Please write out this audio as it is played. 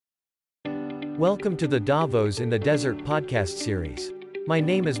Welcome to the Davos in the Desert podcast series. My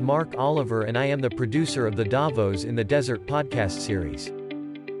name is Mark Oliver and I am the producer of the Davos in the Desert podcast series.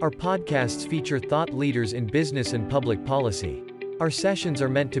 Our podcasts feature thought leaders in business and public policy. Our sessions are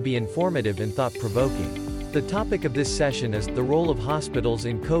meant to be informative and thought-provoking. The topic of this session is the role of hospitals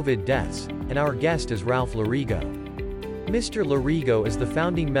in COVID deaths, and our guest is Ralph Lorigo. Mr. Lorigo is the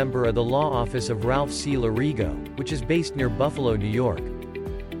founding member of the law office of Ralph C. Lorigo, which is based near Buffalo, New York.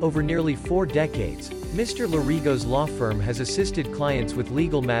 Over nearly 4 decades, Mr. Lorigo's law firm has assisted clients with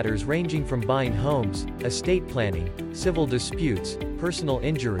legal matters ranging from buying homes, estate planning, civil disputes, personal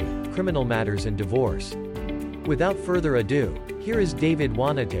injury, criminal matters and divorce. Without further ado, here is David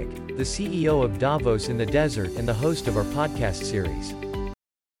Wanatik, the CEO of Davos in the Desert and the host of our podcast series.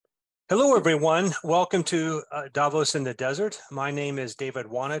 Hello, everyone. Welcome to Davos in the Desert. My name is David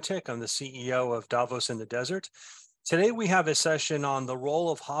Wanatik. I'm the CEO of Davos in the Desert. Today, we have a session on the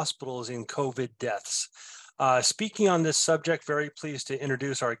role of hospitals in COVID deaths. Speaking on this subject, very pleased to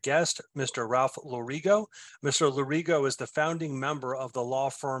introduce our guest, Mr. Ralph Lorigo. Mr. Lorigo is the founding member of the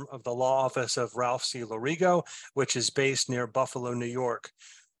law firm of the law office of Ralph C. Lorigo, which is based near Buffalo, New York.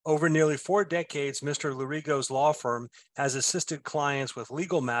 Over nearly 4 decades, Mr. Lorigo's law firm has assisted clients with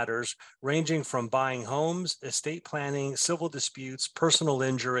legal matters ranging from buying homes, estate planning, civil disputes, personal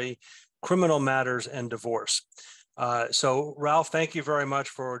injury, criminal matters, and divorce. So, Ralph, thank you very much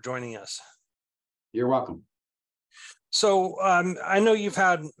for joining us. You're welcome. So I know you've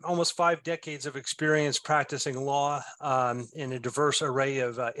had almost 5 decades of experience practicing law in a diverse array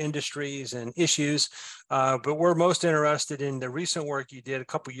of industries and issues, but we're most interested in the recent work you did a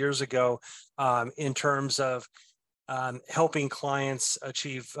couple years ago in terms of helping clients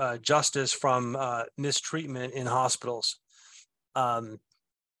achieve justice from mistreatment in hospitals.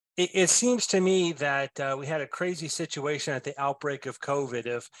 It seems to me that we had a crazy situation at the outbreak of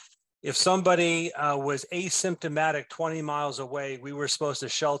COVID. If somebody was asymptomatic 20 miles away, we were supposed to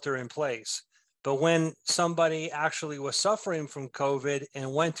shelter in place. But when somebody actually was suffering from COVID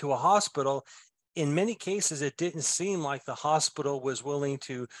and went to a hospital, in many cases, it didn't seem like the hospital was willing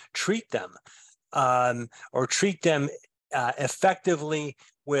to treat them or treat them effectively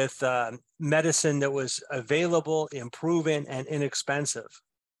with medicine that was available, proven, and inexpensive.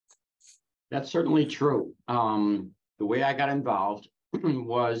 That's certainly true. The way I got involved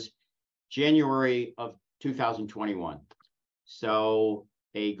was January of 2021. So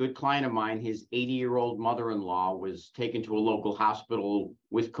a good client of mine, his 80-year-old mother-in-law was taken to a local hospital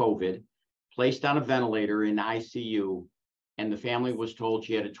with COVID, placed on a ventilator in ICU, and the family was told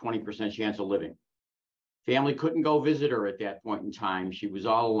she had a 20% chance of living. Family couldn't go visit her at that point in time. She was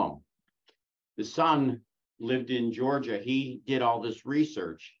all alone. The son lived in Georgia. He did all this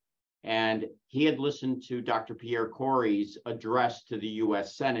research, and he had listened to Dr. Pierre Corey's address to the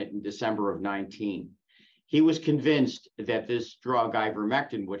U.S. Senate in December of 19. He was convinced that this drug,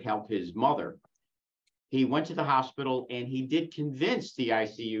 Ivermectin, would help his mother. He went to the hospital and he did convince the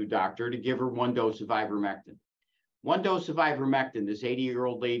ICU doctor to give her 1 dose of Ivermectin. 1 dose of Ivermectin, this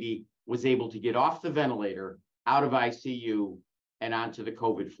 80-year-old lady was able to get off the ventilator, out of ICU, and onto the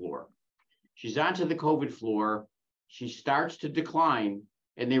COVID floor. She's onto the COVID floor. She starts to decline,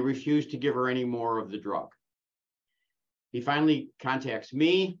 and they refuse to give her any more of the drug. He finally contacts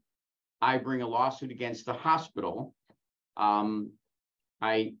me. I bring a lawsuit against the hospital.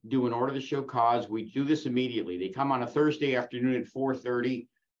 I do an order to show cause. We do this immediately. They come on a Thursday afternoon at 4:30.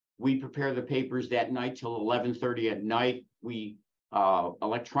 We prepare the papers that night till 11:30 at night. We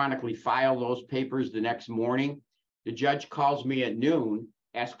electronically file those papers the next morning. The judge calls me at noon,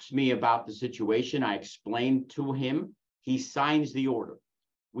 asks me about the situation. I explain to him. He signs the order.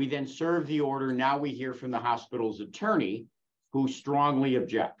 We then serve the order. Now we hear from the hospital's attorney, who strongly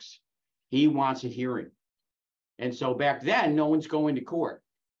objects. He wants a hearing. And so back then, no one's going to court.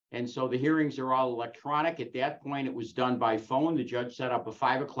 And so the hearings are all electronic. At that point, it was done by phone. The judge set up a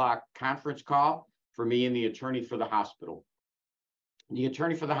 5 o'clock conference call for me and the attorney for the hospital. The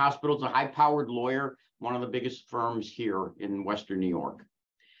attorney for the hospital is a high-powered lawyer, one of the biggest firms here in Western New York.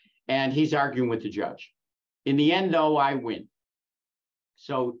 And he's arguing with the judge. In the end, though, I win.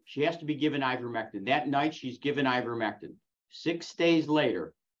 So she has to be given ivermectin. That night, she's given ivermectin. 6 days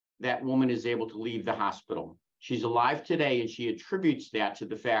later, that woman is able to leave the hospital. She's alive today, and she attributes that to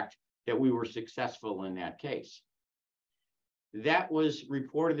the fact that we were successful in that case. That was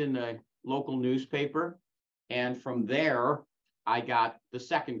reported in the local newspaper. And from there, I got the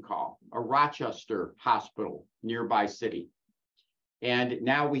second call, a Rochester hospital, nearby city. And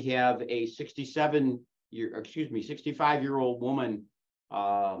now we have a 65-year-old woman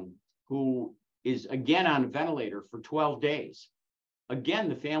who is again on a ventilator for 12 days. Again,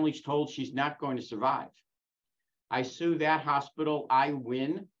 the family's told she's not going to survive. I sue that hospital. I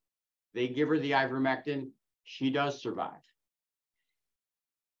win. They give her the ivermectin. She does survive.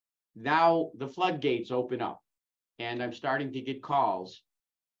 Now the floodgates open up, and I'm starting to get calls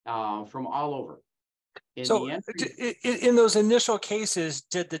from all over. In those initial cases,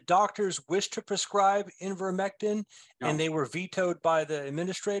 did the doctors wish to prescribe ivermectin, No. and they were vetoed by the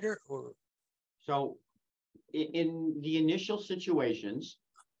administrator? Or? So in the initial situations,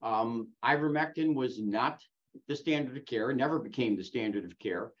 ivermectin was not the standard of care, never became the standard of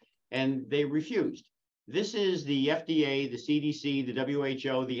care, and they refused. This is the FDA, the CDC, the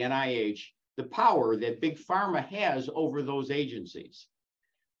WHO, the NIH, the power that Big Pharma has over those agencies.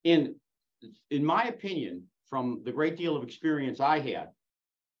 In my opinion, from the great deal of experience I had,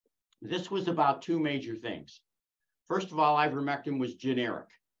 this was about two major things. First of all, ivermectin was generic.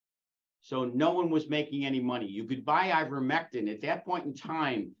 So no one was making any money. You could buy ivermectin. At that point in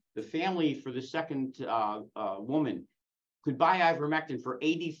time, the family for the second woman could buy ivermectin for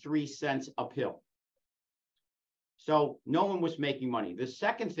 83 cents a pill. So no one was making money. The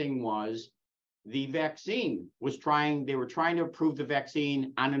second thing was the vaccine was they were trying to approve the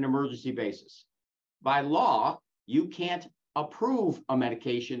vaccine on an emergency basis. By law, you can't approve a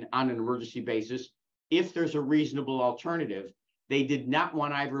medication on an emergency basis if there's a reasonable alternative. They did not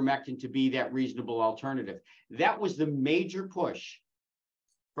want ivermectin to be that reasonable alternative. That was the major push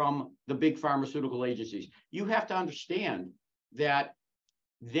from the big pharmaceutical agencies. You have to understand that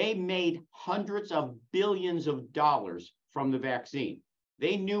they made hundreds of billions of dollars from the vaccine.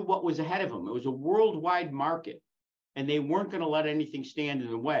 They knew what was ahead of them. It was a worldwide market, and they weren't going to let anything stand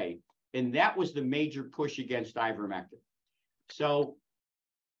in the way. And that was the major push against ivermectin. So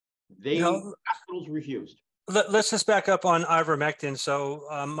hospitals refused. Let's just back up on ivermectin. So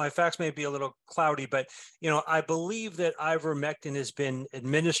my facts may be a little cloudy, but I believe that ivermectin has been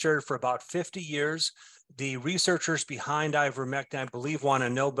administered for about 50 years. The researchers behind ivermectin, I believe, won a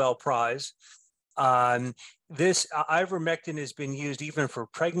Nobel Prize. This ivermectin has been used even for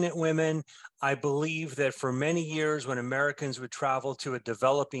pregnant women. I believe that for many years, when Americans would travel to a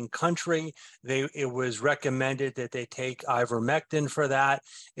developing country, it was recommended that they take ivermectin for that.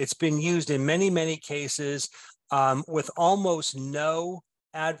 It's been used in many, many cases with almost no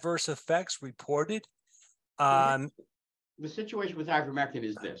adverse effects reported. The situation with ivermectin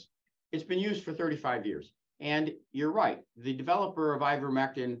is this. It's been used for 35 years. And you're right, the developer of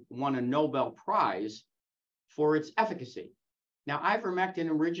ivermectin won a Nobel Prize for its efficacy. Now, ivermectin,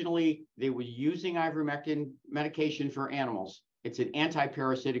 originally, they were using ivermectin medication for animals. It's an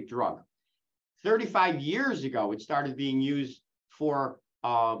anti-parasitic drug. 35 years ago, it started being used for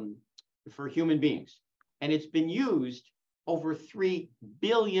human beings. And it's been used over 3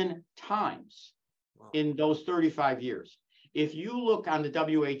 billion times in those 35 years. If you look on the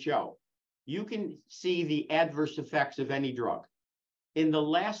WHO, you can see the adverse effects of any drug. In the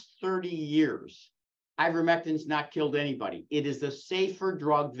last 30 years, ivermectin's not killed anybody. It is a safer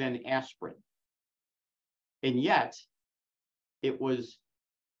drug than aspirin. And yet, it was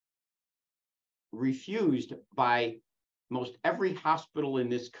refused by most every hospital in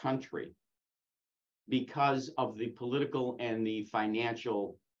this country because of the political and the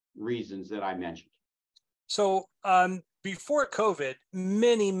financial reasons that I mentioned. So before COVID,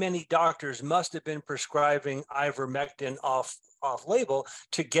 many, many doctors must have been prescribing ivermectin off label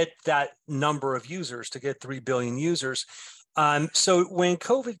to get that number of users, to get 3 billion users. So when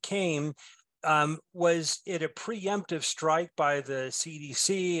COVID came, was it a preemptive strike by the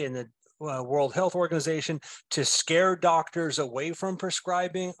CDC and the World Health Organization to scare doctors away from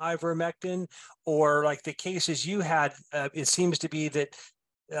prescribing ivermectin? Or like the cases you had, it seems to be that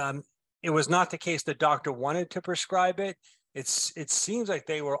it was not the case the doctor wanted to prescribe it. It seems like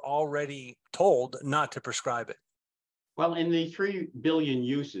they were already told not to prescribe it. Well, in the 3 billion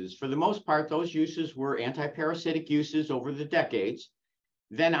uses, for the most part, those uses were anti-parasitic uses over the decades.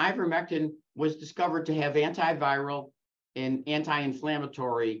 Then ivermectin was discovered to have antiviral and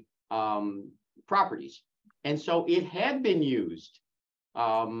anti-inflammatory properties. And so it had been used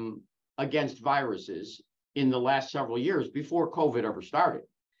against viruses in the last several years before COVID ever started.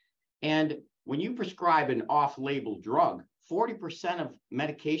 And when you prescribe an off-label drug, 40% of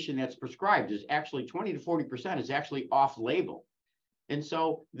medication that's prescribed is actually 20 to 40% is actually off-label. And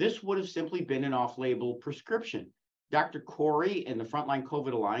so this would have simply been an off-label prescription. Dr. Corey and the Frontline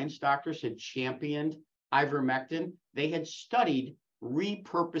COVID Alliance doctors had championed ivermectin. They had studied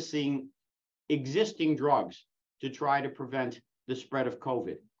repurposing existing drugs to try to prevent the spread of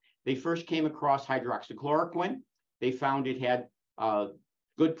COVID. They first came across hydroxychloroquine. They found it had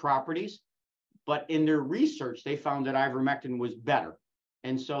good properties, but in their research, they found that ivermectin was better.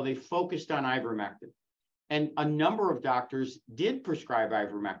 And so they focused on ivermectin. And a number of doctors did prescribe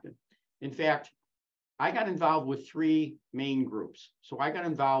ivermectin. In fact, I got involved with three main groups. So I got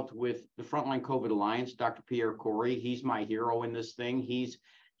involved with the Frontline COVID Alliance, Dr. Pierre Corey. He's my hero in this thing.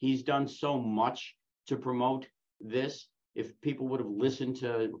 He's done so much to promote this. If people would have listened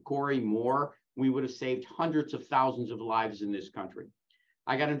to Corey more, we would have saved hundreds of thousands of lives in this country.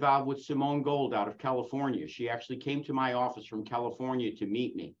 I got involved with Simone Gold out of California. She actually came to my office from California to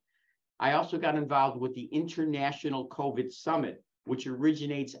meet me. I also got involved with the International COVID Summit, which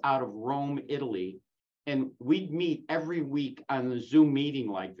originates out of Rome, Italy. And we'd meet every week on a Zoom meeting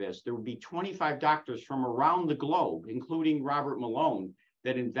like this. There would be 25 doctors from around the globe, including Robert Malone,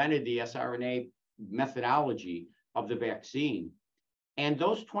 that invented the sRNA methodology of the vaccine. And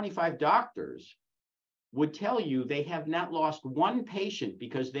those 25 doctors would tell you they have not lost one patient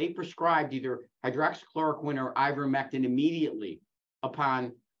because they prescribed either hydroxychloroquine or ivermectin immediately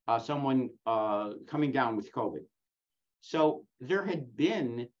upon someone coming down with COVID. So there had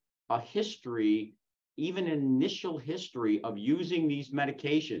been a history, even an initial history of using these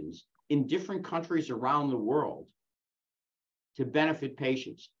medications in different countries around the world to benefit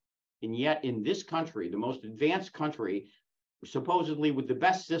patients. And yet in this country, the most advanced country, supposedly with the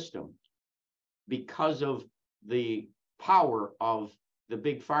best system, because of the power of the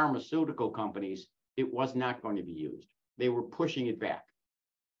big pharmaceutical companies, it was not going to be used. They were pushing it back.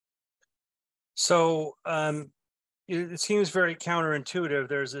 So it seems very counterintuitive.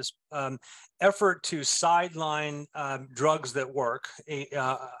 There's this effort to sideline drugs that work,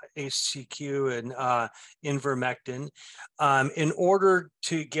 HCQ and Ivermectin, in order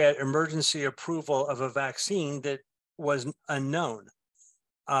to get emergency approval of a vaccine that was unknown.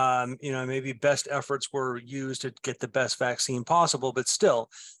 Maybe best efforts were used to get the best vaccine possible, but still,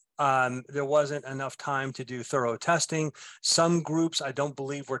 there wasn't enough time to do thorough testing. Some groups, I don't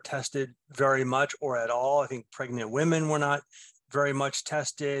believe, were tested very much or at all. I think pregnant women were not very much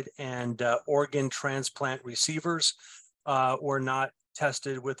tested, and organ transplant receivers were not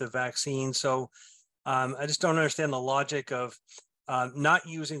tested with the vaccine. So I just don't understand the logic of not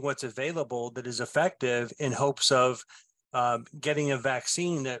using what's available that is effective in hopes of getting a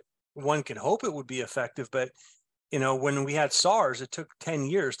vaccine that one can hope it would be effective. But when we had SARS, it took 10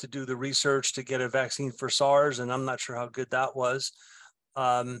 years to do the research to get a vaccine for SARS, and I'm not sure how good that was.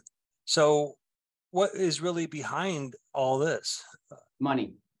 So what is really behind all this?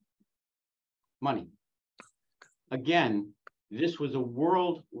 Money. Again, this was a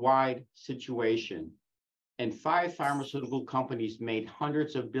worldwide situation, and 5 pharmaceutical companies made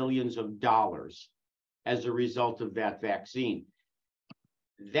hundreds of billions of dollars as a result of that vaccine.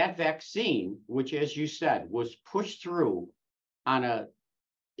 That vaccine, which, as you said, was pushed through on an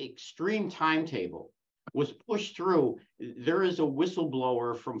extreme timetable, was pushed through. There is a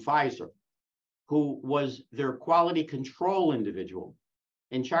whistleblower from Pfizer who was their quality control individual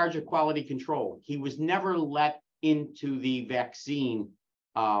in charge of quality control. He was never let into the vaccine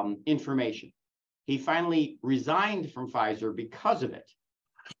information. He finally resigned from Pfizer because of it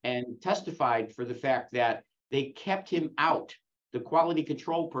and testified for the fact that they kept him out. The quality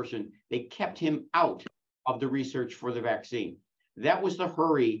control person, they kept him out of the research for the vaccine. That was the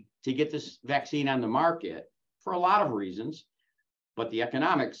hurry to get this vaccine on the market for a lot of reasons, but the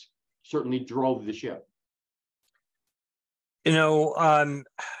economics certainly drove the ship. Maybe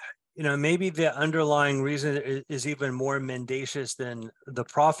the underlying reason is even more mendacious than the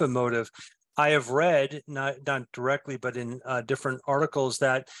profit motive. I have read, not directly, but in different articles,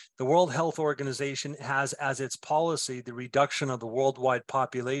 that the World Health Organization has as its policy the reduction of the worldwide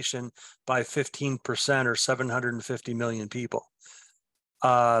population by 15% or 750 million people.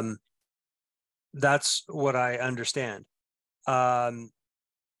 That's what I understand. I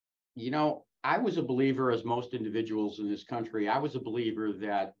was a believer, as most individuals in this country, I was a believer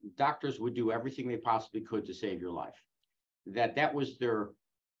that doctors would do everything they possibly could to save your life. That was their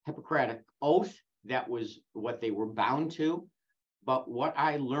Hippocratic oath. That was what they were bound to. But what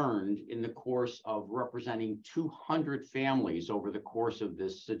I learned in the course of representing 200 families over the course of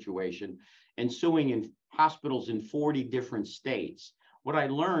this situation and suing in hospitals in 40 different states, what I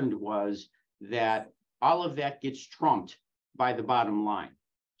learned was that all of that gets trumped by the bottom line.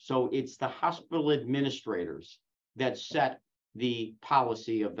 So it's the hospital administrators that set the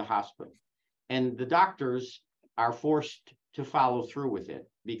policy of the hospital. And the doctors are forced to follow through with it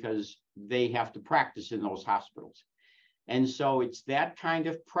because they have to practice in those hospitals. And so it's that kind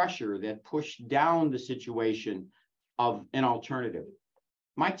of pressure that pushed down the situation of an alternative.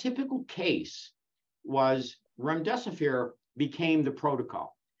 My typical case was Remdesivir became the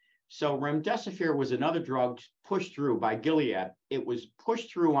protocol. So Remdesivir was another drug pushed through by Gilead. It was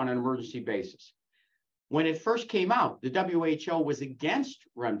pushed through on an emergency basis. When it first came out, the WHO was against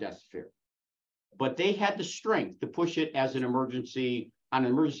Remdesivir, but they had the strength to push it as an emergency, on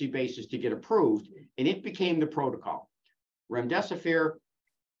an emergency basis to get approved, and it became the protocol. Remdesivir,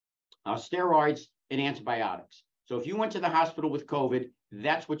 steroids, and antibiotics. So if you went to the hospital with COVID,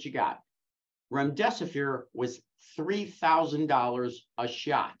 that's what you got. Remdesivir was $3,000 a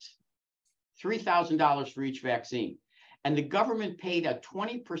shot, $3,000 for each vaccine. And the government paid a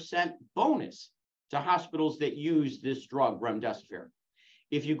 20% bonus to hospitals that use this drug, Remdesivir.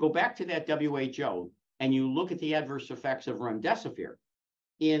 If you go back to that WHO and you look at the adverse effects of Remdesivir,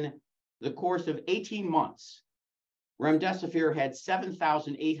 in the course of 18 months, Remdesivir had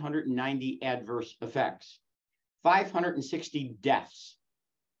 7,890 adverse effects, 560 deaths,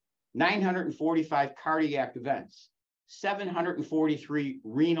 945 cardiac events, 743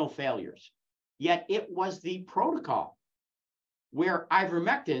 renal failures. Yet it was the protocol where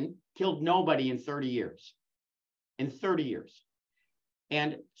Ivermectin killed nobody in 30 years. In 30 years.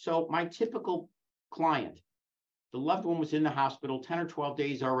 And so my typical client, the loved one was in the hospital, 10 or 12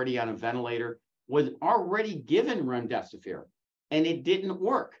 days already on a ventilator, was already given Remdesivir, and it didn't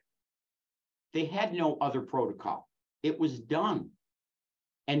work. They had no other protocol. It was done.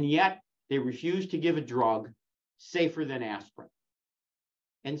 And yet they refused to give a drug safer than aspirin.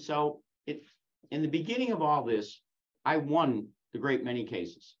 And so in the beginning of all this, I won the great many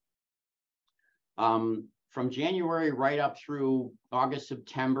cases. From January right up through August,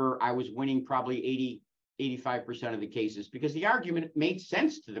 September, I was winning probably 85% of the cases because the argument made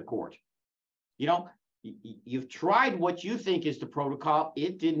sense to the court. You know, you've tried what you think is the protocol.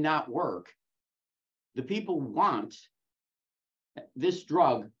 It did not work. The people want this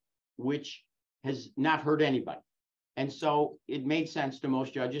drug, which has not hurt anybody. And so it made sense to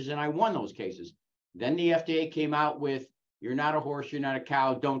most judges, and I won those cases. Then the FDA came out with, you're not a horse, you're not a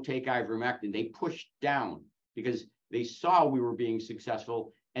cow, don't take ivermectin. They pushed down because they saw we were being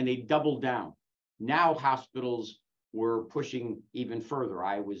successful, and they doubled down. Now hospitals were pushing even further.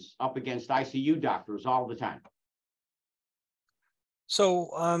 I was up against ICU doctors all the time.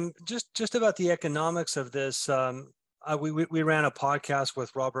 So just about the economics of this, we ran a podcast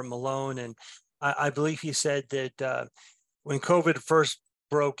with Robert Malone, and I believe he said that when COVID first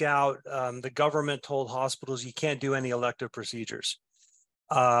broke out, the government told hospitals you can't do any elective procedures.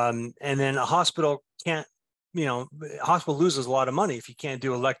 And then a hospital can't, hospital loses a lot of money if you can't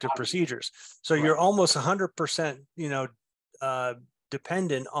do elective procedures. So you're almost 100%,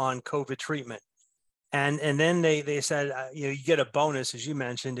 dependent on COVID treatment. And then they said, you get a bonus, as you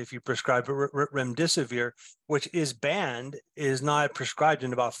mentioned, if you prescribe Remdesivir, which is banned, is not prescribed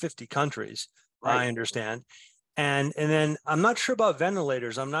in about 50 countries, I understand. And then I'm not sure about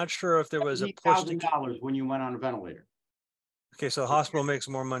ventilators. I'm not sure if there was a push to $8,000 when you went on a ventilator. Okay, so the hospital makes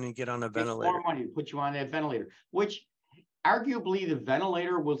more money to get on a ventilator. More money to put you on that ventilator, which arguably the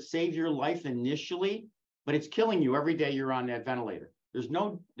ventilator will save your life initially, but it's killing you every day you're on that ventilator. There's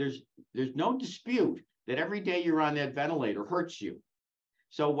no dispute that every day you're on that ventilator hurts you.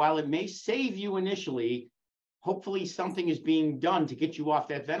 So while it may save you initially, hopefully something is being done to get you off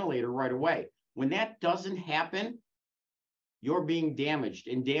that ventilator right away. When that doesn't happen, you're being damaged,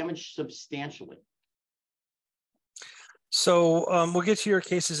 and damaged substantially. So we'll get to your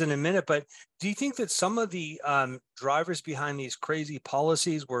cases in a minute, but do you think that some of the drivers behind these crazy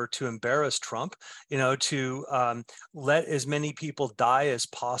policies were to embarrass Trump, to let as many people die as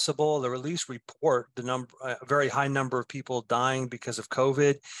possible, or at least report the very high number of people dying because of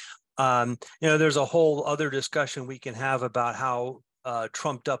COVID? There's a whole other discussion we can have about how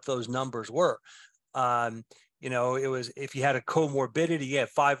trumped up those numbers were. It was, if you had a comorbidity, you had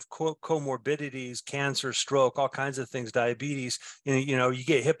 5 comorbidities, cancer, stroke, all kinds of things, diabetes, you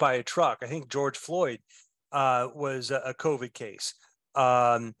get hit by a truck. I think George Floyd was a COVID case,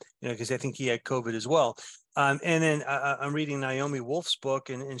 because I think he had COVID as well. And then I'm reading Naomi Wolf's book,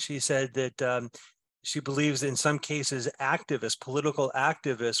 and she said that she believes that in some cases political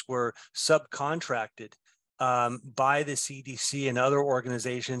activists were subcontracted by the CDC and other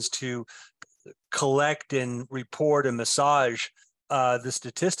organizations to collect and report and massage the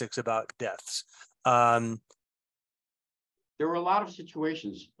statistics about deaths. There were a lot of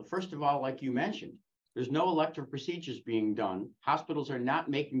situations. First of all, like you mentioned, there's no elective procedures being done. Hospitals are not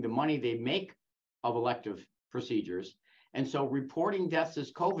making the money they make of elective procedures. And so reporting deaths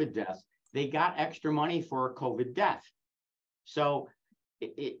as COVID deaths, they got extra money for a COVID death. So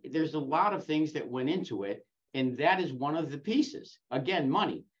there's a lot of things that went into it. And that is one of the pieces. Again,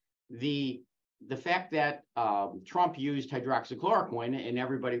 money. The the fact that Trump used hydroxychloroquine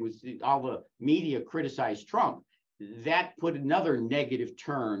and all the media criticized Trump, that put another negative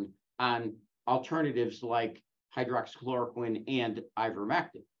turn on alternatives like hydroxychloroquine and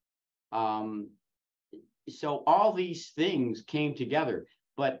ivermectin. So all these things came together.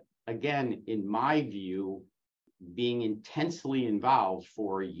 But again, in my view, being intensely involved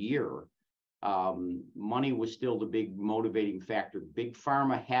for a year, money was still the big motivating factor. Big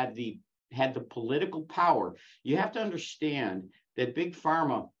Pharma had the political power. You have to understand that Big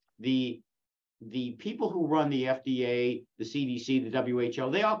Pharma, the people who run the FDA, the CDC, the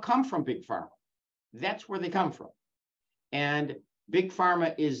WHO, they all come from Big Pharma. That's where they come from. And Big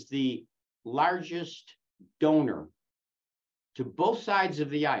Pharma is the largest donor to both sides of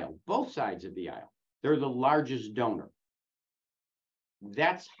the aisle. Both sides of the aisle. They're the largest donor.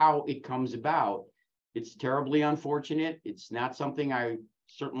 That's how it comes about. It's terribly unfortunate. It's not something I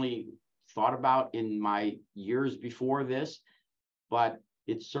certainly thought about in my years before this, but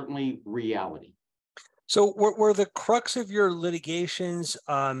it's certainly reality. So were the crux of your litigations,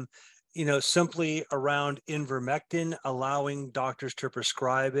 simply around Ivermectin, allowing doctors to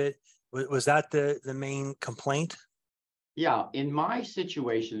prescribe it? Was that the main complaint? Yeah, in my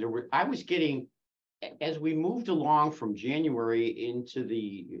situation, I was getting, as we moved along from January into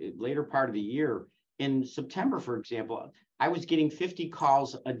the later part of the year, in September, for example, I was getting 50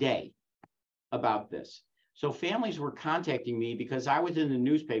 calls a day about this. So families were contacting me because I was in the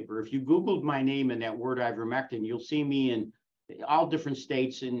newspaper. If you Googled my name and that word ivermectin, you'll see me in all different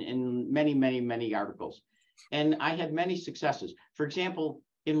states in many, many, many articles. And I had many successes. For example,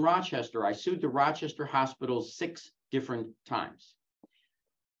 in Rochester, I sued the Rochester hospital 6 different times.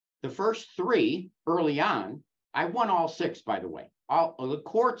 The first 3 early on, I won all 6, by the way. The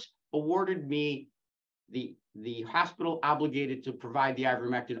courts awarded me the hospital obligated to provide the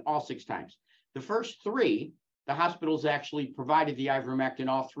ivermectin all 6 times. The first 3, the hospitals actually provided the ivermectin,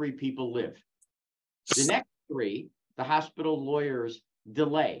 all 3 people live. The next 3, the hospital lawyers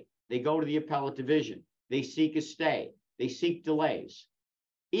delay. They go to the appellate division. They seek a stay. They seek delays.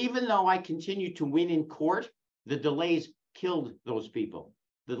 Even though I continued to win in court, the delays killed those people.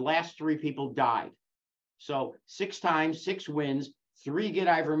 The last 3 people died. So 6 times, 6 wins, 3 get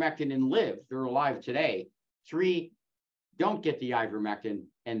ivermectin and live. They're alive today. 3 don't get the ivermectin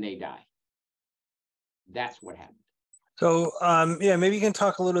and they die. That's what happened. So, maybe you can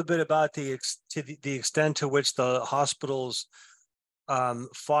talk a little bit about the extent to which the hospitals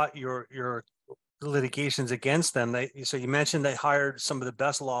fought your litigations against them. So you mentioned they hired some of the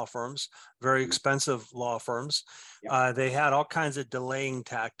best law firms, very expensive law firms. Yep. They had all kinds of delaying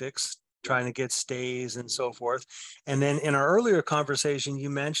tactics, trying to get stays and so forth. And then in our earlier conversation, you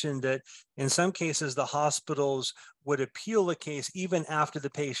mentioned that in some cases, the hospitals would appeal the case even after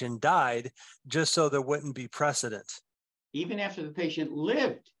the patient died, just so there wouldn't be precedent. Even after the patient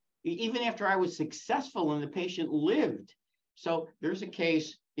lived, even after I was successful and the patient lived. So there's a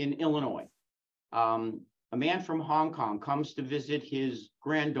case in Illinois. A man from Hong Kong comes to visit his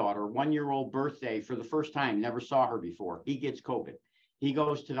granddaughter, 1-year-old birthday for the first time, never saw her before. He gets COVID. He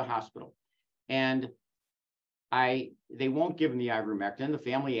goes to the hospital and they won't give him the ivermectin. The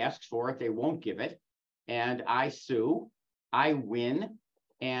family asks for it. They won't give it. And I sue, I win,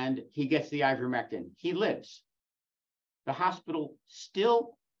 and he gets the ivermectin. He lives. The hospital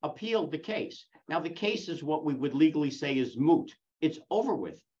still appealed the case. Now, the case is what we would legally say is moot. It's over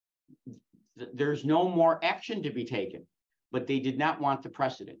with. There's no more action to be taken, but they did not want the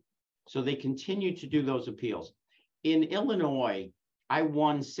precedent. So they continued to do those appeals. In Illinois, I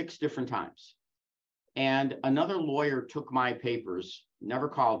won 6 different times. And another lawyer took my papers, never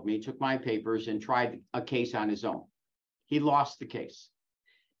called me, took my papers and tried a case on his own. He lost the case.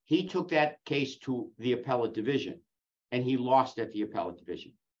 He took that case to the appellate division and he lost at the appellate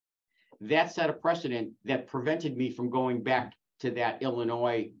division. That set a precedent that prevented me from going back to that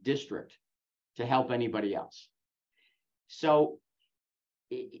Illinois district to help anybody else. So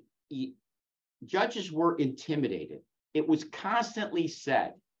judges were intimidated. It was constantly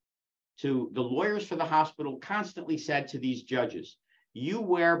said to the lawyers for the hospital, constantly said to these judges, you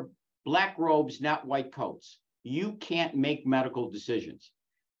wear black robes, not white coats. You can't make medical decisions.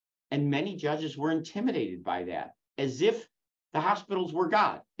 And many judges were intimidated by that, as if the hospitals were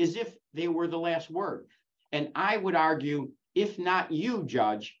God, as if they were the last word. And I would argue, if not you,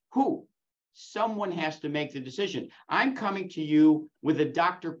 judge, who? Someone has to make the decision. I'm coming to you with a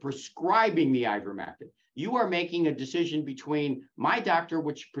doctor prescribing the ivermectin. You are making a decision between my doctor,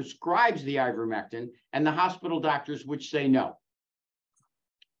 which prescribes the ivermectin, and the hospital doctors, which say no.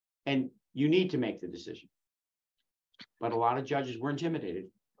 And you need to make the decision. But a lot of judges were intimidated.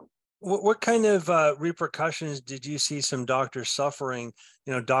 What kind of repercussions did you see some doctors suffering?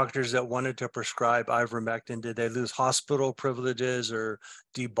 Doctors that wanted to prescribe ivermectin, did they lose hospital privileges or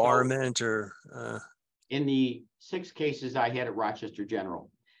debarment or? In the 6 cases I had at Rochester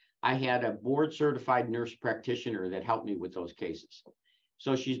General, I had a board certified nurse practitioner that helped me with those cases.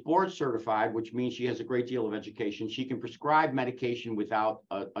 So she's board certified, which means she has a great deal of education. She can prescribe medication without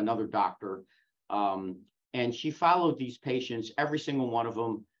another doctor. And she followed these patients, every single one of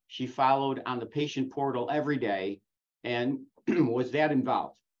them. She followed on the patient portal every day and was that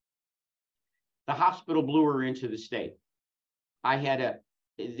involved. The hospital blew her into the state.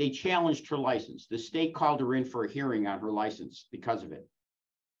 They challenged her license. The state called her in for a hearing on her license because of it.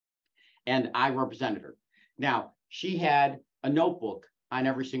 And I represented her. Now, she had a notebook on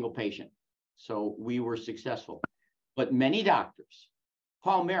every single patient. So we were successful. But many doctors,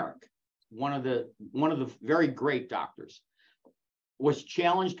 Paul Merrick, one of the very great doctors, was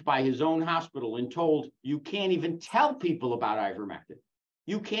challenged by his own hospital and told, you can't even tell people about ivermectin.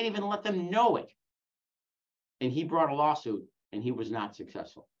 You can't even let them know it. And he brought a lawsuit and he was not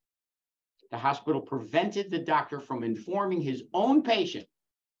successful. The hospital prevented the doctor from informing his own patient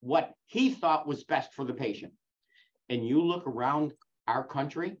what he thought was best for the patient. And you look around our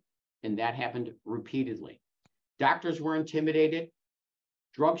country and that happened repeatedly. Doctors were intimidated.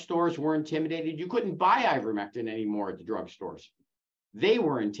 Drugstores were intimidated. You couldn't buy ivermectin anymore at the drugstores. They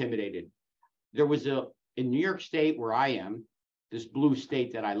were intimidated. There was in New York State, where I am, this blue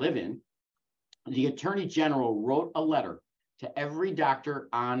state that I live in, the Attorney General wrote a letter to every doctor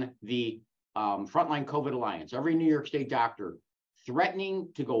on the Frontline COVID Alliance, every New York State doctor, threatening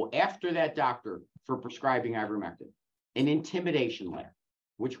to go after that doctor for prescribing ivermectin, an intimidation letter,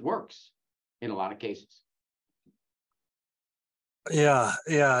 which works in a lot of cases. Yeah.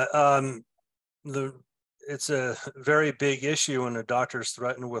 It's a very big issue when a doctor's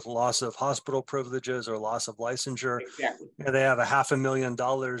threatened with loss of hospital privileges or loss of licensure. Exactly. They have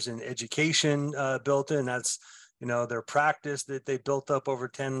 $500,000 in education built in. That's, their practice that they built up over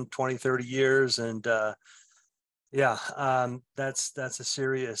 10, 20, 30 years. And that's a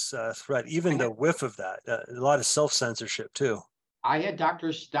serious threat. Even the whiff of that, a lot of self-censorship too. I had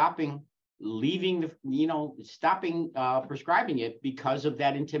doctors stopping prescribing it because of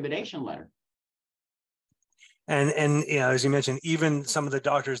that intimidation letter. And as you mentioned, even some of the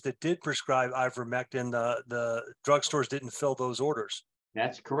doctors that did prescribe ivermectin, the drugstores didn't fill those orders.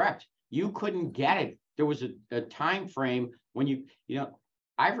 That's correct. You couldn't get it. There was a time frame when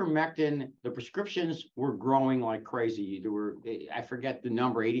ivermectin, the prescriptions were growing like crazy. There were, I forget the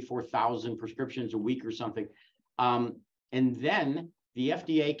number, 84,000 prescriptions a week or something. And then the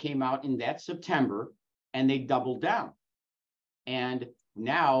FDA came out in that September and they doubled down. And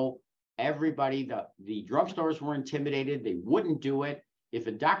now everybody, the drugstores were intimidated. They wouldn't do it. If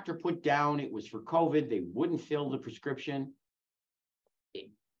a doctor put down it was for COVID, they wouldn't fill the prescription.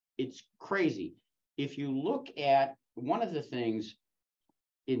 It's crazy. If you look at one of the things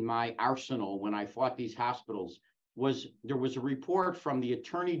in my arsenal when I fought these hospitals was there was a report from the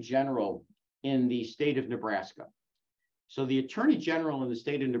Attorney General in the state of Nebraska. So the Attorney General in the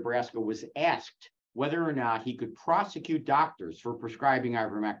state of Nebraska was asked whether or not he could prosecute doctors for prescribing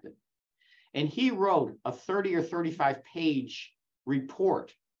ivermectin. And he wrote a 30 or 35 page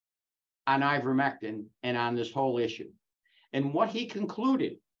report on ivermectin and on this whole issue. And what he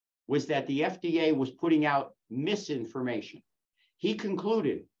concluded was that the FDA was putting out misinformation. He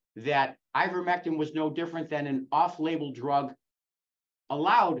concluded that ivermectin was no different than an off-label drug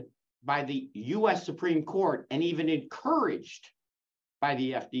allowed by the US Supreme Court and even encouraged by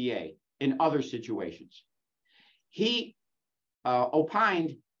the FDA in other situations. He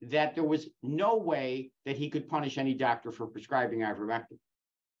opined that there was no way that he could punish any doctor for prescribing ivermectin.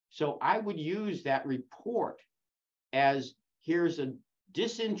 So I would use that report as here's a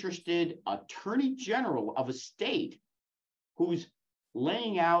disinterested attorney general of a state who's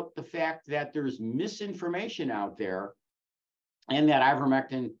laying out the fact that there's misinformation out there and that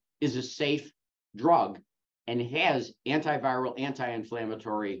ivermectin is a safe drug and has antiviral,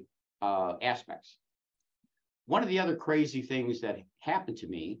 anti-inflammatory aspects. One of the other crazy things that happened to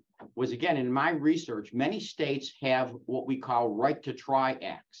me was, again, in my research, many states have what we call right to try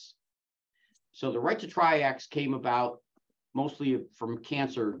acts. So the right to try acts came about mostly from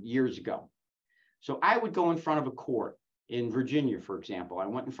cancer years ago. So I would go in front of a court in Virginia, for example. I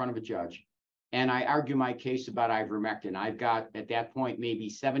went in front of a judge and I argue my case about ivermectin. I've got at that point maybe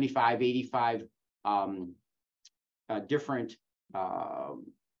 75, 85 different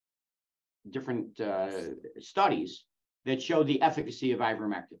studies that show the efficacy of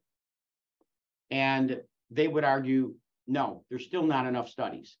ivermectin. And they would argue, no, there's still not enough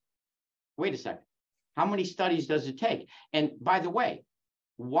studies. wait a second. How many studies does it take? And by the way,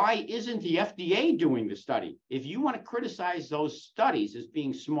 why isn't the FDA doing the study? If you want to criticize those studies as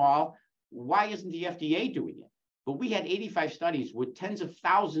being small, why isn't the FDA doing it? But we had 85 studies with tens of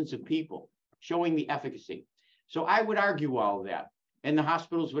thousands of people showing the efficacy. So I would argue all of that. And the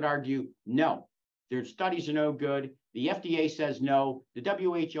hospitals would argue, no, their studies are no good. The FDA says no. The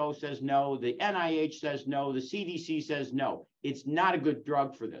WHO says no. The NIH says no. The CDC says no. It's not a good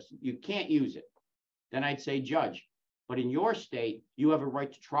drug for this. You can't use it. Then I'd say, Judge, but in your state, you have a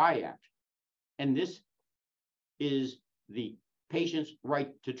right to try act. And this is the patient's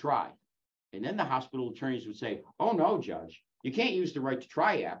right to try. And then the hospital attorneys would say, oh, no, Judge, you can't use the right to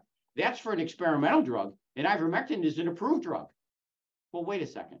try act. That's for an experimental drug, and ivermectin is an approved drug. Well, wait a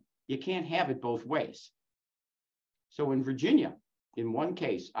second. You can't have it both ways. So in Virginia, in one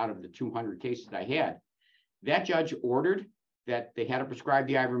case out of the 200 cases I had, that judge ordered that they had to prescribe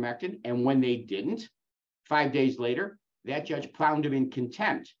the ivermectin, and when they didn't, 5 days later, that judge found them in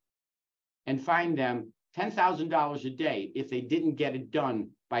contempt and fined them $10,000 a day if they didn't get it done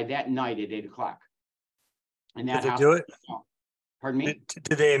by that night at 8 o'clock. And that did they do it? Pardon me?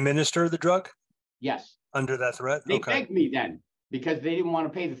 Did they administer the drug? Yes. Under that threat? They begged me then because they didn't want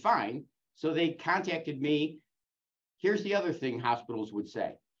to pay the fine. So they contacted me. Here's the other thing hospitals would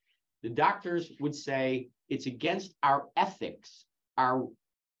say. The doctors would say it's against our ethics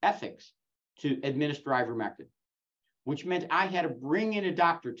to administer ivermectin, which meant I had to bring in a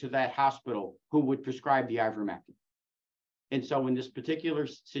doctor to that hospital who would prescribe the ivermectin. And so in this particular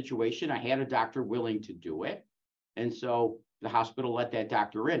situation, I had a doctor willing to do it. And so the hospital let that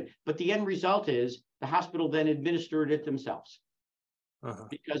doctor in. But the end result is the hospital then administered it themselves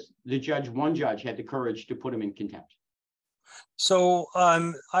because one judge had the courage to put him in contempt. So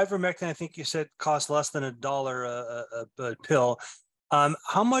ivermectin, I think you said, costs less than $1 a pill.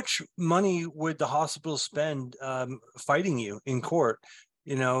 How much money would the hospital spend fighting you in court?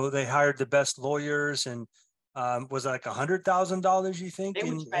 You know, they hired the best lawyers, and was it like $100,000, you think? They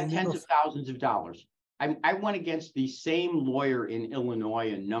would spend tens of thousands of dollars. I went against the same lawyer in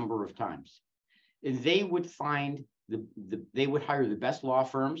Illinois a number of times. And they would find they would hire the best law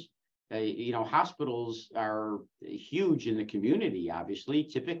firms. Hospitals are huge in the community, obviously,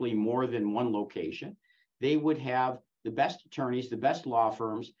 typically more than one location. They would have the best attorneys, the best law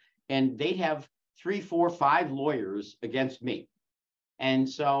firms, and they'd have 3, 4, 5 lawyers against me. And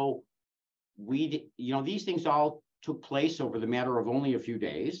so these things all took place over the matter of only a few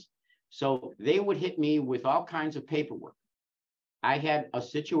days. So they would hit me with all kinds of paperwork. I had a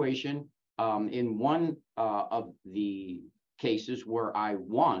situation in one of the cases where I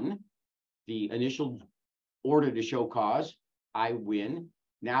won the initial order to show cause. I win.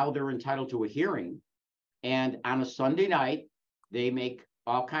 Now they're entitled to a hearing. And on a Sunday night, they make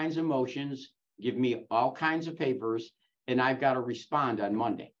all kinds of motions, give me all kinds of papers, and I've got to respond on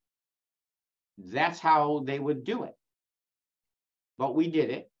Monday. That's how they would do it. But we did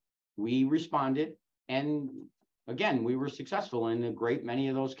it. We responded. And again, we were successful in a great many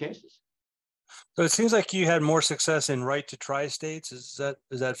of those cases. So it seems like you had more success in right to try states. Is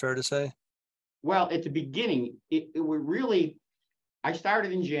that fair to say? Well, at the beginning, it would really, I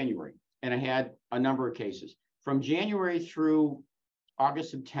started in January and I had a number of cases. From January through August,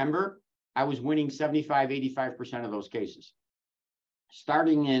 September, I was winning 75, 85% of those cases.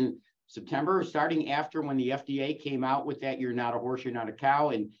 Starting in September, starting after when the FDA came out with that, you're not a horse, you're not a cow,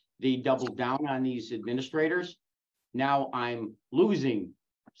 and they doubled down on these administrators, now I'm losing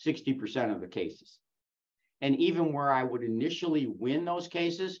 60% of the cases. And even where I would initially win those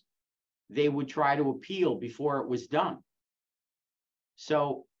cases, they would try to appeal before it was done.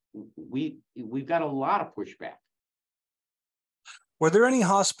 So we've got a lot of pushback. Were there any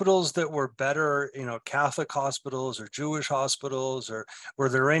hospitals that were better, Catholic hospitals or Jewish hospitals, or were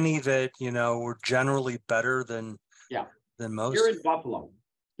there any that, were generally better than most?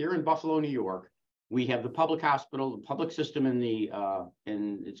 Here in Buffalo, New York, we have the public hospital, the public system in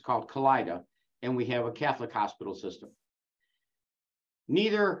it's called Kaleida, and we have a Catholic hospital system.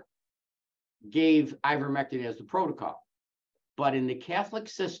 Neither gave ivermectin as the protocol, but in the Catholic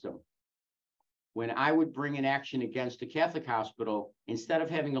system, when I would bring an action against a Catholic hospital, instead of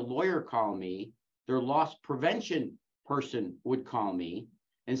having a lawyer call me, their loss prevention person would call me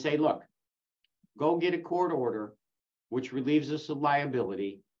and say, look, go get a court order, which relieves us of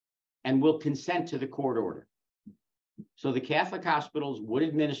liability, and we'll consent to the court order. So the Catholic hospitals would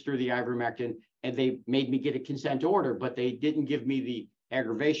administer the ivermectin, and they made me get a consent order, but they didn't give me the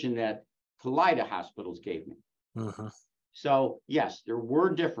aggravation that Kaleida hospitals gave me. So yes, there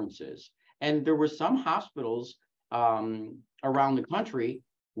were differences. And there were some hospitals around the country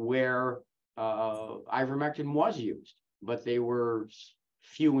where ivermectin was used, but they were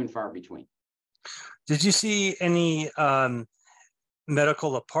few and far between. Did you see any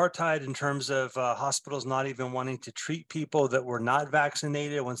medical apartheid in terms of hospitals not even wanting to treat people that were not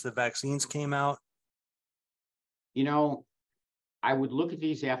vaccinated once the vaccines came out? You know, I would look at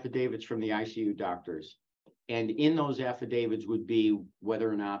these affidavits from the ICU doctors, and in those affidavits would be whether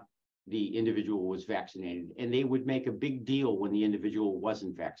or not the individual was vaccinated, and they would make a big deal when the individual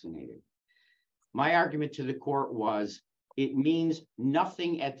wasn't vaccinated. My argument to the court was, it means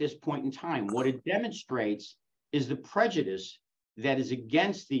nothing at this point in time. What it demonstrates is the prejudice that is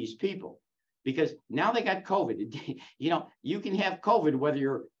against these people, because now they got COVID. You know, you can have COVID whether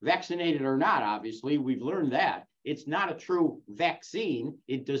you're vaccinated or not. Obviously, we've learned that. It's not a true vaccine.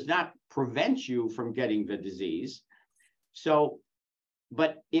 It does not prevent you from getting the disease. So,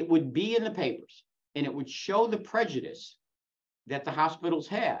 but it would be in the papers, and it would show the prejudice that the hospitals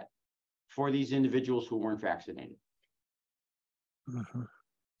had for these individuals who weren't vaccinated. Mm-hmm.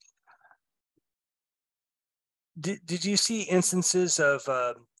 Did you see instances of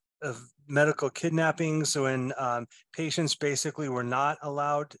medical kidnappings when patients basically were not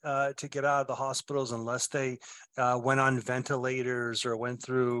allowed to get out of the hospitals unless they went on ventilators or went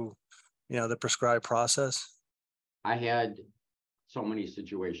through, the prescribed process? I had so many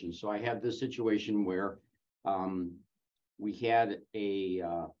situations. So I had this situation where we had a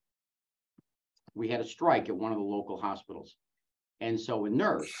strike at one of the local hospitals, and so a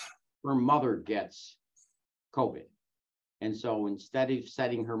nurse, her mother gets COVID. And so instead of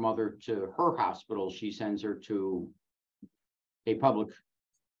sending her mother to her hospital, she sends her to the public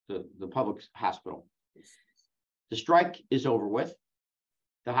hospital. The strike is over with.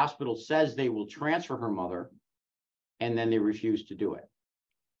 The hospital says they will transfer her mother, and then they refuse to do it.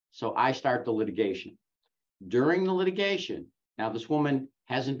 So I start the litigation. During the litigation, now this woman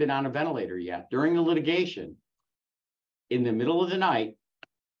hasn't been on a ventilator yet. During the litigation, in the middle of the night,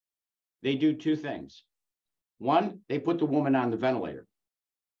 they do two things. One, they put the woman on the ventilator.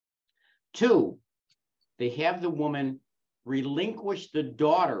 Two, they have the woman relinquish the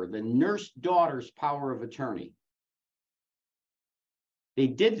daughter, the nurse daughter's power of attorney. They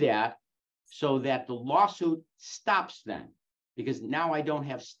did that so that the lawsuit stops then, because now I don't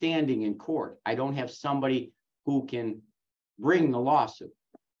have standing in court. I don't have somebody who can bring the lawsuit.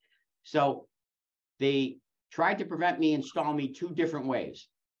 So they tried to prevent me and stall me two different ways.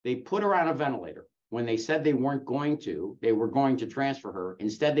 They put her on a ventilator. When they said they weren't going to, they were going to transfer her.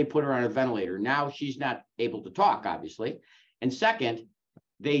 Instead, they put her on a ventilator. Now she's not able to talk, obviously. And second,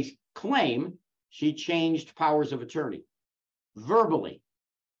 they claim she changed powers of attorney verbally,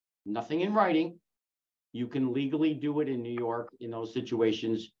 nothing in writing. You can legally do it in New York in those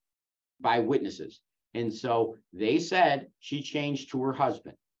situations by witnesses. And so they said she changed to her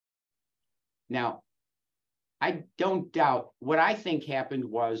husband. Now, I don't doubt, what I think happened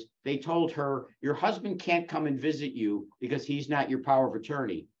was they told her, your husband can't come and visit you because he's not your power of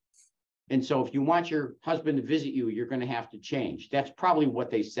attorney. And so if you want your husband to visit you, you're going to have to change. That's probably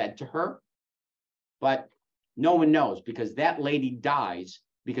what they said to her. But no one knows, because that lady dies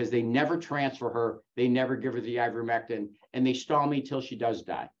because they never transfer her. They never give her the ivermectin, and they stall me till she does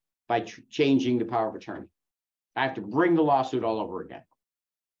die by changing the power of attorney. I have to bring the lawsuit all over again.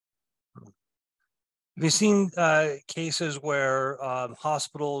 Have you seen cases where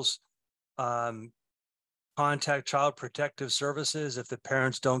hospitals contact Child Protective Services if the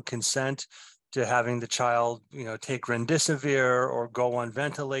parents don't consent to having the child, take Remdesivir or go on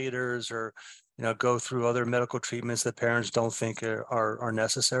ventilators or, go through other medical treatments that parents don't think are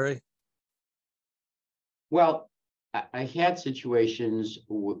necessary? Well, I had situations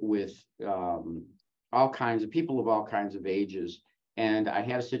with all kinds of people of all kinds of ages. And I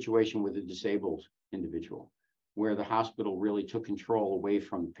had a situation with a disabled individual where the hospital really took control away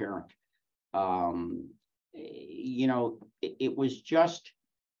from the parent. It was just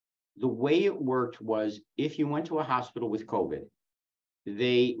the way it worked was, if you went to a hospital with COVID,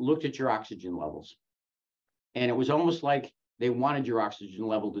 they looked at your oxygen levels. And it was almost like they wanted your oxygen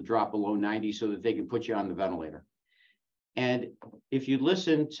level to drop below 90 so that they could put you on the ventilator. And if you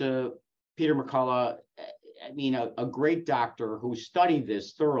listen to Peter McCullough, a great doctor who studied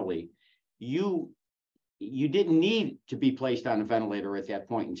this thoroughly, you didn't need to be placed on a ventilator at that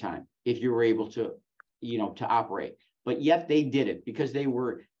point in time if you were able to, to operate. But yet they did it because they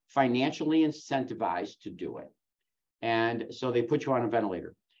were financially incentivized to do it. And so they put you on a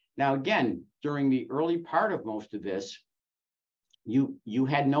ventilator. Now, again, during the early part of most of this, you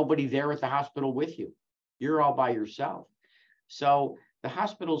had nobody there at the hospital with you. You're all by yourself. So the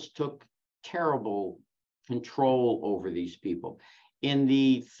hospitals took terrible control over these people. In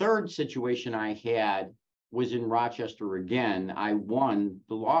the third situation I had was in Rochester again. I won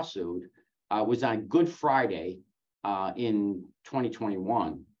the lawsuit. Was on Good Friday in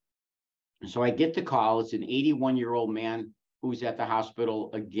 2021. So I get the call. It's an 81-year-old man who's at the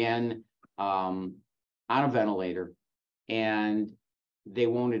hospital again on a ventilator, and they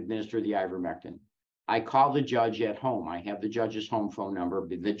won't administer the ivermectin. I call the judge at home. I have the judge's home phone number,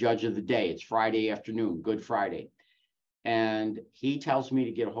 the judge of the day. It's Friday afternoon, Good Friday. And he tells me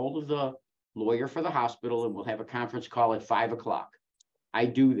to get a hold of the lawyer for the hospital, and we'll have a conference call at 5 o'clock. I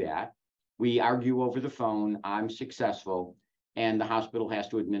do that. We argue over the phone. I'm successful, and the hospital has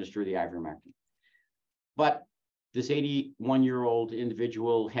to administer the ivermectin. But this 81-year-old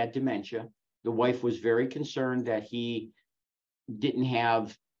individual had dementia. The wife was very concerned that he didn't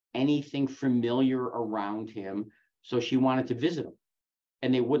have anything familiar around him, so she wanted to visit him,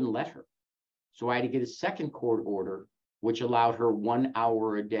 and they wouldn't let her. So I had to get a second court order, which allowed her 1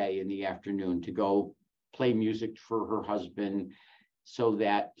 hour a day in the afternoon to go play music for her husband so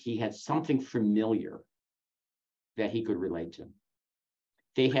that he had something familiar that he could relate to.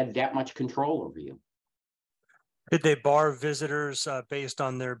 They had that much control over you. Did they bar visitors based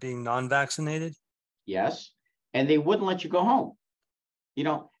on their being non-vaccinated? Yes. And they wouldn't let you go home. You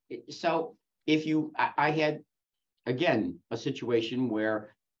know, so if you, I had, again, a situation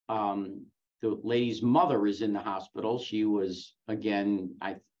where the lady's mother is in the hospital. She was, again,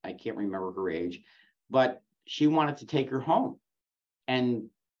 I can't remember her age, but she wanted to take her home and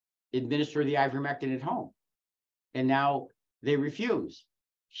administer the ivermectin at home. And now they refuse.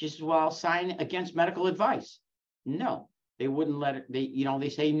 She says, well, I'll sign against medical advice. No, they wouldn't let it. They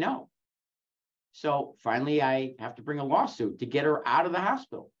say no. So finally, I have to bring a lawsuit to get her out of the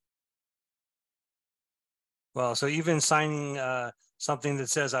hospital. Well, so even signing something that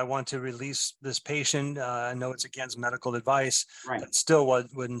says I want to release this patient, I know it's against medical advice, right, that still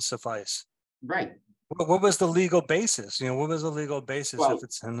wouldn't suffice. Right. What was the legal basis? What was the legal basis? Well, if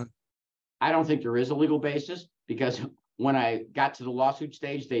it's in... I don't think there is a legal basis, because when I got to the lawsuit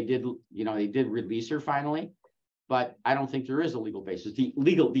stage, they did release her finally, but I don't think there is a legal basis.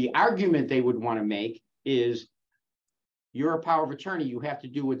 The argument they would want to make is, you're a power of attorney, you have to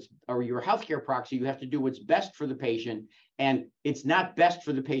do or you're a healthcare proxy, you have to do what's best for the patient, and it's not best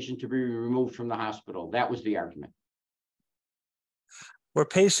for the patient to be removed from the hospital. That was the argument. Were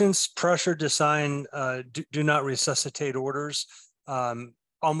patients pressured to sign do not resuscitate orders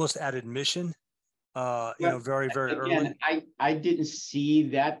almost at admission, very, very early? I didn't see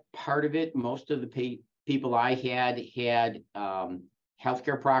that part of it. Most of the people I had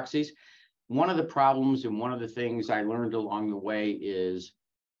healthcare proxies. One of the problems and one of the things I learned along the way is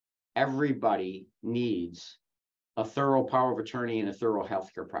everybody needs a thorough power of attorney and a thorough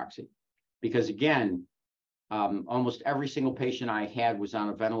healthcare proxy. Because again, almost every single patient I had was on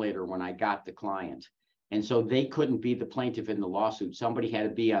a ventilator when I got the client. And so they couldn't be the plaintiff in the lawsuit. Somebody had to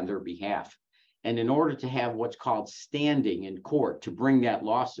be on their behalf. And in order to have what's called standing in court to bring that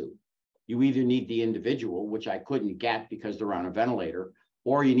lawsuit, you either need the individual, which I couldn't get because they're on a ventilator,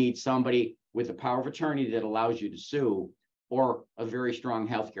 or you need somebody with a power of attorney that allows you to sue, or a very strong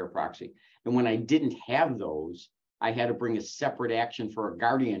healthcare proxy. And when I didn't have those, I had to bring a separate action for a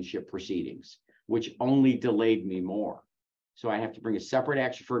guardianship proceedings, which only delayed me more. So I have to bring a separate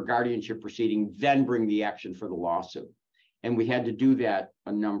action for a guardianship proceeding, then bring the action for the lawsuit. And we had to do that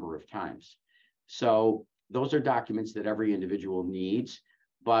a number of times. So those are documents that every individual needs,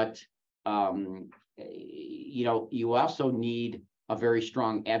 but you also need a very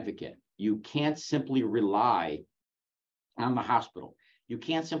strong advocate. You can't simply rely on the hospital. You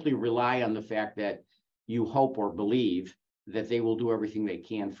can't simply rely on the fact that you hope or believe that they will do everything they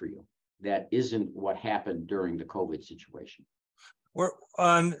can for you. That isn't what happened during the COVID situation.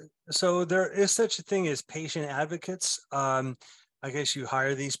 So there is such a thing as patient advocates. I guess you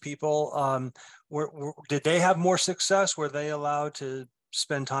hire these people. Did they have more success? Were they allowed to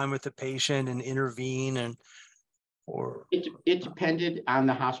spend time with the patient and intervene? It depended on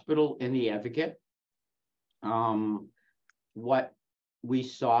the hospital and the advocate. What we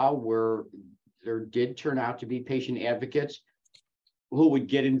saw were there did turn out to be patient advocates who would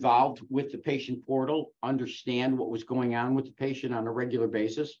get involved with the patient portal, understand what was going on with the patient on a regular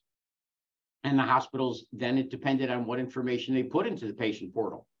basis. And the hospitals, then it depended on what information they put into the patient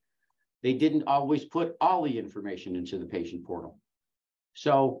portal. They didn't always put all the information into the patient portal.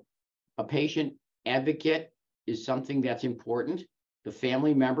 So a patient advocate is something that's important. The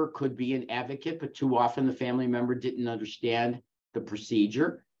family member could be an advocate, but too often the family member didn't understand the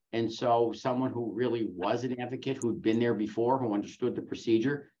procedure. And so someone who really was an advocate, who'd been there before, who understood the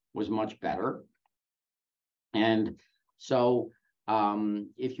procedure, was much better. And so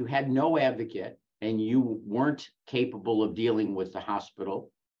If you had no advocate and you weren't capable of dealing with the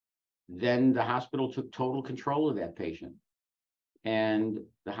hospital, then the hospital took total control of that patient. And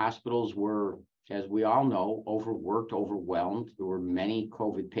the hospitals were, as we all know, overworked, overwhelmed. There were many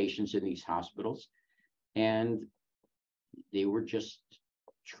COVID patients in these hospitals, and they were just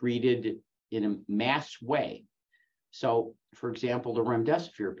treated in a mass way. So, for example, the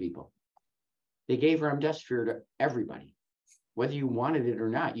Remdesivir people, they gave Remdesivir to everybody, whether you wanted it or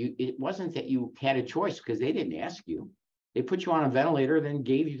not. It wasn't that you had a choice because they didn't ask you. They put you on a ventilator, then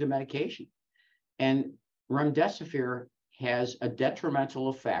gave you the medication. And Remdesivir has a detrimental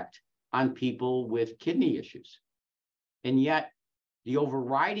effect on people with kidney issues. And yet the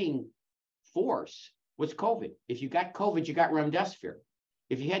overriding force was COVID. If you got COVID, you got Remdesivir.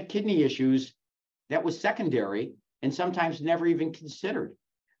 If you had kidney issues, that was secondary and sometimes never even considered.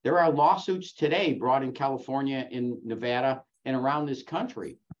 There are lawsuits today brought in California, in Nevada, and around this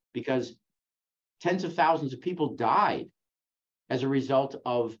country because tens of thousands of people died as a result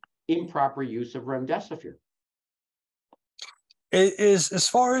of improper use of Remdesivir. It is, as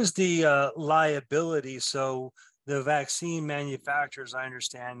far as the liability, so the vaccine manufacturers, I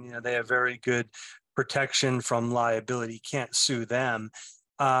understand, they have very good protection from liability. You can't sue them.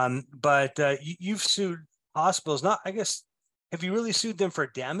 But you've sued hospitals, not, I guess, have you really sued them for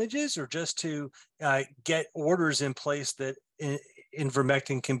damages or just to get orders in place that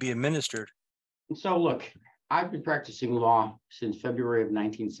Ivermectin can be administered? So look, I've been practicing law since February of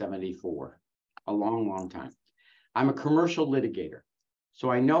 1974, a long, long time. I'm a commercial litigator,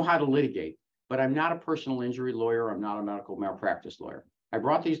 so I know how to litigate, but I'm not a personal injury lawyer. I'm not a medical malpractice lawyer. I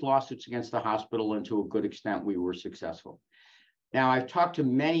brought these lawsuits against the hospital, and to a good extent, we were successful. Now, I've talked to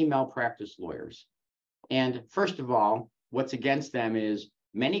many malpractice lawyers, and first of all, what's against them is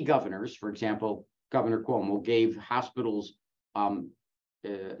many governors, for example, Governor Cuomo gave hospitals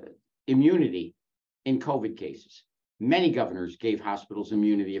immunity in COVID cases. Many governors gave hospitals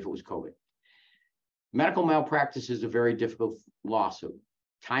immunity if it was COVID. Medical malpractice is a very difficult lawsuit,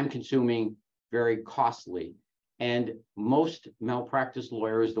 time-consuming, very costly, and most malpractice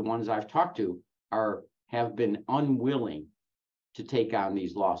lawyers, the ones I've talked to, have been unwilling to take on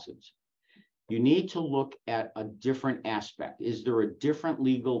these lawsuits. You need to look at a different aspect. Is there a different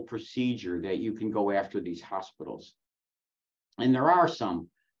legal procedure that you can go after these hospitals? And there are some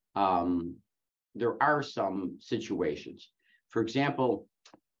situations. For example,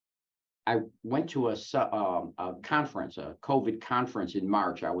 I went to a conference, a COVID conference in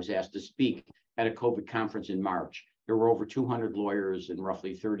March. I was asked to speak at a COVID conference in March. There were over 200 lawyers and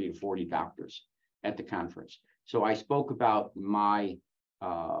roughly 30 to 40 doctors at the conference. So I spoke about my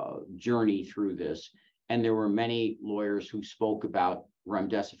journey through this. And there were many lawyers who spoke about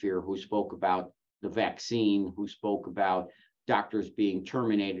Remdesivir, who spoke about the vaccine, who spoke about doctors being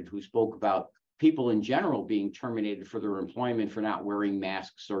terminated, who spoke about people in general being terminated for their employment for not wearing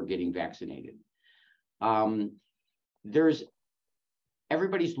masks or getting vaccinated.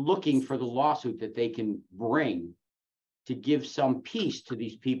 Everybody's looking for the lawsuit that they can bring to give some peace to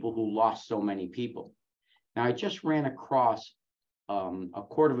these people who lost so many people. Now, I just ran across a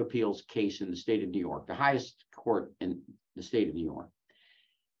Court of Appeals case in the state of New York, the highest court in the state of New York.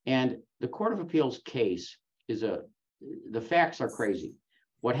 And the Court of Appeals case is the facts are crazy.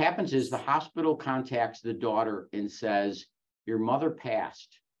 What happens is the hospital contacts the daughter and says, your mother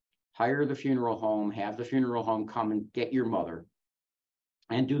passed, hire the funeral home, have the funeral home come and get your mother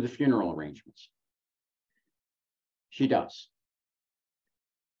and do the funeral arrangements. She does.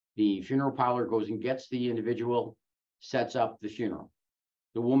 The funeral parlor goes and gets the individual, sets up the funeral.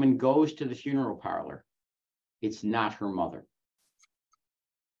 The woman goes to the funeral parlor. It's not her mother.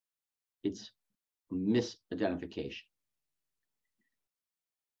 It's a misidentification.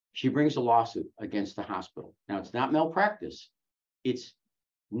 She brings a lawsuit against the hospital. Now, it's not malpractice. It's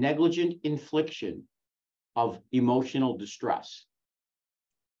negligent infliction of emotional distress.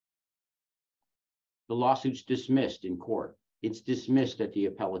 The lawsuit's dismissed in court. It's dismissed at the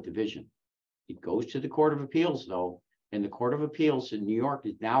appellate division. It goes to the Court of Appeals, though, and the Court of Appeals in New York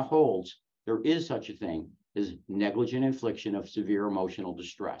now holds there is such a thing as negligent infliction of severe emotional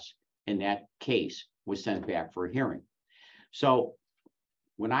distress. And that case was sent back for a hearing. So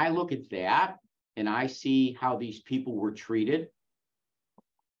when I look at that and I see how these people were treated,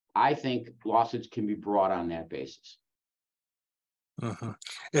 I think lawsuits can be brought on that basis. Mm-hmm.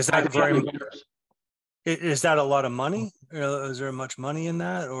 Is that a lot of money? Is there much money in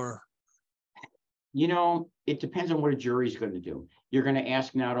that, or? It depends on what a jury is going to do. You're going to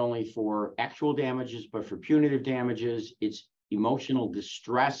ask not only for actual damages, but for punitive damages. It's emotional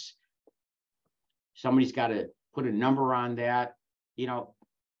distress. Somebody's got to put a number on that.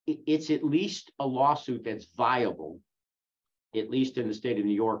 it's at least a lawsuit that's viable, at least in the state of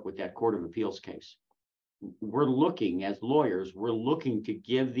New York with that Court of Appeals case. We're looking, as lawyers, we're looking to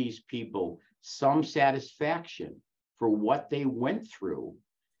give these people some satisfaction for what they went through.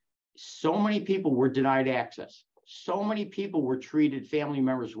 So many people were denied access. So many people were treated, family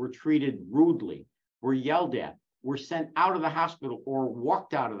members were treated rudely, were yelled at, were sent out of the hospital or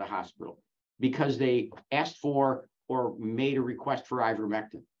walked out of the hospital because they asked for or made a request for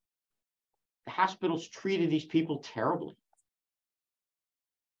ivermectin. The hospitals treated these people terribly.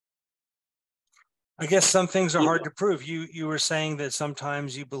 I guess some things are hard to prove. You were saying that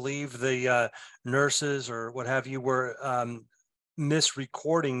sometimes you believe the nurses or what have you were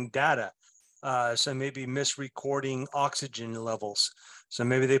misrecording data. So maybe misrecording oxygen levels. So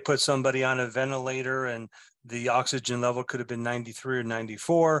maybe they put somebody on a ventilator and the oxygen level could have been 93 or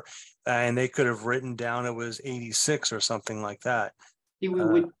 94, and they could have written down it was 86 or something like that.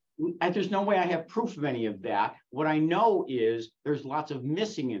 There's no way I have proof of any of that. What I know is there's lots of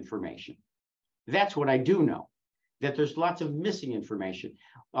missing information. That's what I do know, that there's lots of missing information.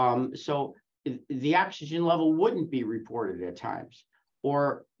 So the oxygen level wouldn't be reported at times,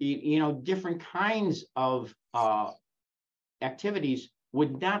 or, different kinds of activities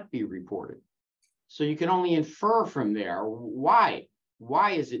would not be reported. So you can only infer from there why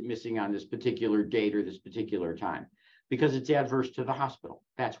is it missing on this particular date or this particular time? Because it's adverse to the hospital.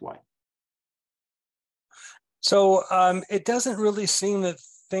 That's why. So it doesn't really seem that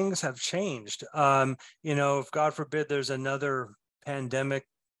things have changed. If God forbid there's another pandemic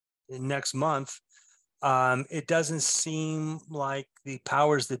next month, it doesn't seem like the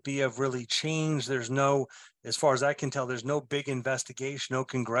powers that be have really changed. There's no, as far as I can tell, there's no big investigation, no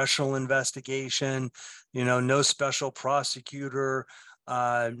congressional investigation, no special prosecutor,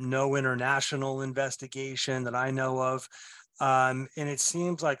 no international investigation that I know of. And it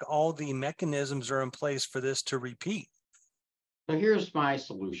seems like all the mechanisms are in place for this to repeat. So here's my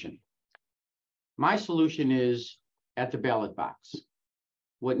solution. My solution is at the ballot box.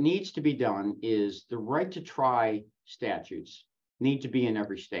 What needs to be done is the right to try statutes need to be in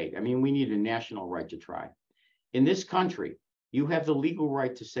every state. I mean, we need a national right to try. In this country, you have the legal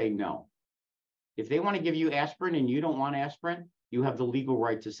right to say no. If they want to give you aspirin and you don't want aspirin, you have the legal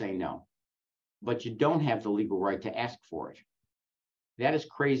right to say no. But you don't have the legal right to ask for it. That is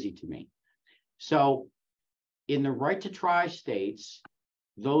crazy to me. So in the right to try states,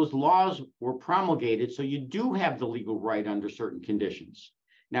 those laws were promulgated, so you do have the legal right under certain conditions.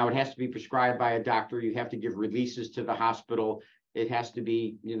 Now, it has to be prescribed by a doctor. You have to give releases to the hospital. It has to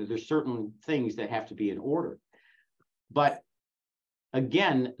be, there's certain things that have to be in order. But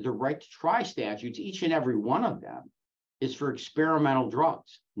again, the right to try statutes, each and every one of them, is for experimental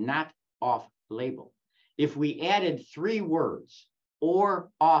drugs, not off-label. If we added 3 words, or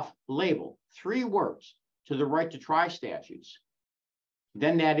off-label, 3 words to the right to try statutes,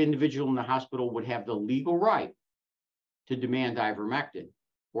 then that individual in the hospital would have the legal right to demand ivermectin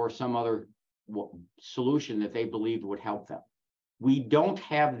or some other solution that they believed would help them. We don't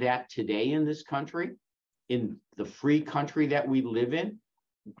have that today in this country, in the free country that we live in.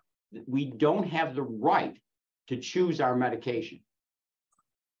 We don't have the right to choose our medication.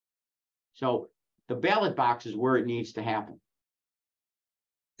 So the ballot box is where it needs to happen.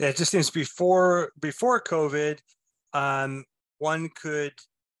 Yeah, it just seems before COVID, one could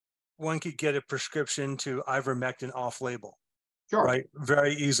get a prescription to ivermectin off-label, sure, right?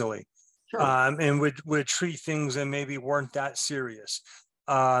 Very easily, sure, and would treat things that maybe weren't that serious.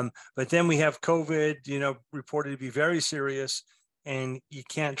 But then we have COVID, reported to be very serious, and you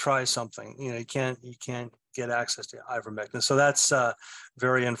can't try something. You can't get access to ivermectin. So that's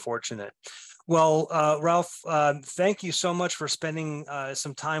very unfortunate. Well, Ralph, thank you so much for spending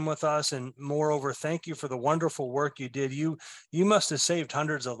some time with us, and moreover, thank you for the wonderful work you did. You must have saved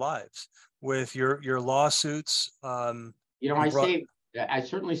hundreds of lives with your lawsuits. I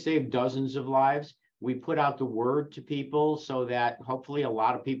certainly saved dozens of lives. We put out the word to people so that hopefully a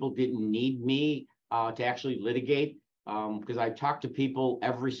lot of people didn't need me to actually litigate, because I talked to people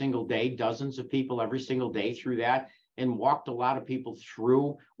every single day, dozens of people every single day through that, and walked a lot of people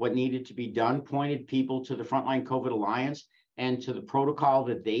through what needed to be done, pointed people to the Frontline COVID Alliance and to the protocol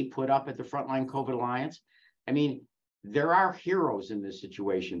that they put up at the Frontline COVID Alliance. I mean, there are heroes in this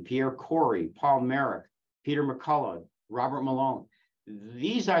situation: Pierre Corey, Paul Merrick, Peter McCullough, Robert Malone.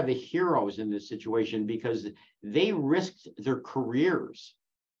 These are the heroes in this situation because they risked their careers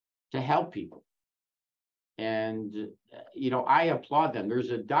to help people. And, I applaud them.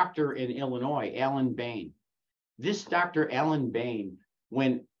 There's a doctor in Illinois, Alan Bain. This Dr. Alan Bain,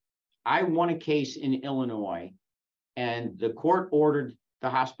 when I won a case in Illinois and the court ordered the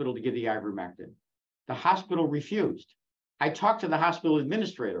hospital to give the ivermectin. The hospital refused. I talked to the hospital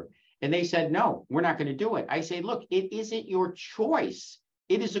administrator and they said, no, we're not going to do it. I say, look, it isn't your choice.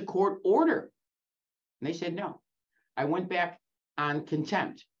 It is a court order. And they said, no. I went back on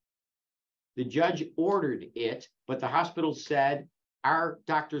contempt. The judge ordered it, but the hospital said, our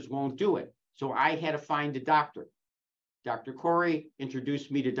doctors won't do it. So I had to find a doctor. Dr. Corey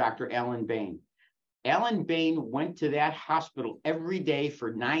introduced me to Dr. Alan Bain. Alan Bain went to that hospital every day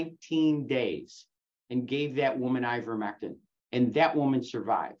for 19 days and gave that woman ivermectin, and that woman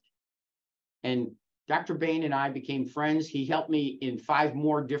survived. And Dr. Bain and I became friends. He helped me in 5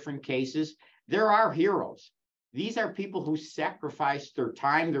 more different cases. There are heroes. These are people who sacrificed their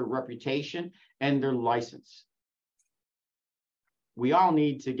time, their reputation, and their license. We all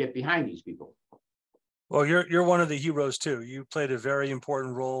need to get behind these people. Well, you're one of the heroes too. You played a very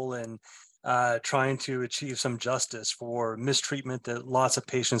important role in trying to achieve some justice for mistreatment that lots of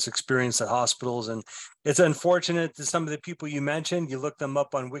patients experience at hospitals. And it's unfortunate that some of the people you mentioned, you look them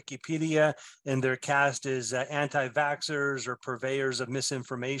up on Wikipedia and they're cast as anti-vaxxers or purveyors of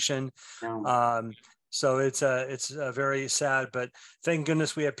misinformation. So it's very sad, but thank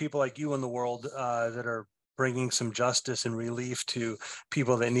goodness we have people like you in the world that are bringing some justice and relief to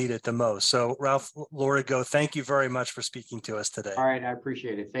people that need it the most. So Ralph Lorigo, thank you very much for speaking to us today. All right, I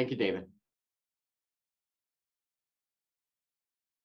appreciate it. Thank you, David.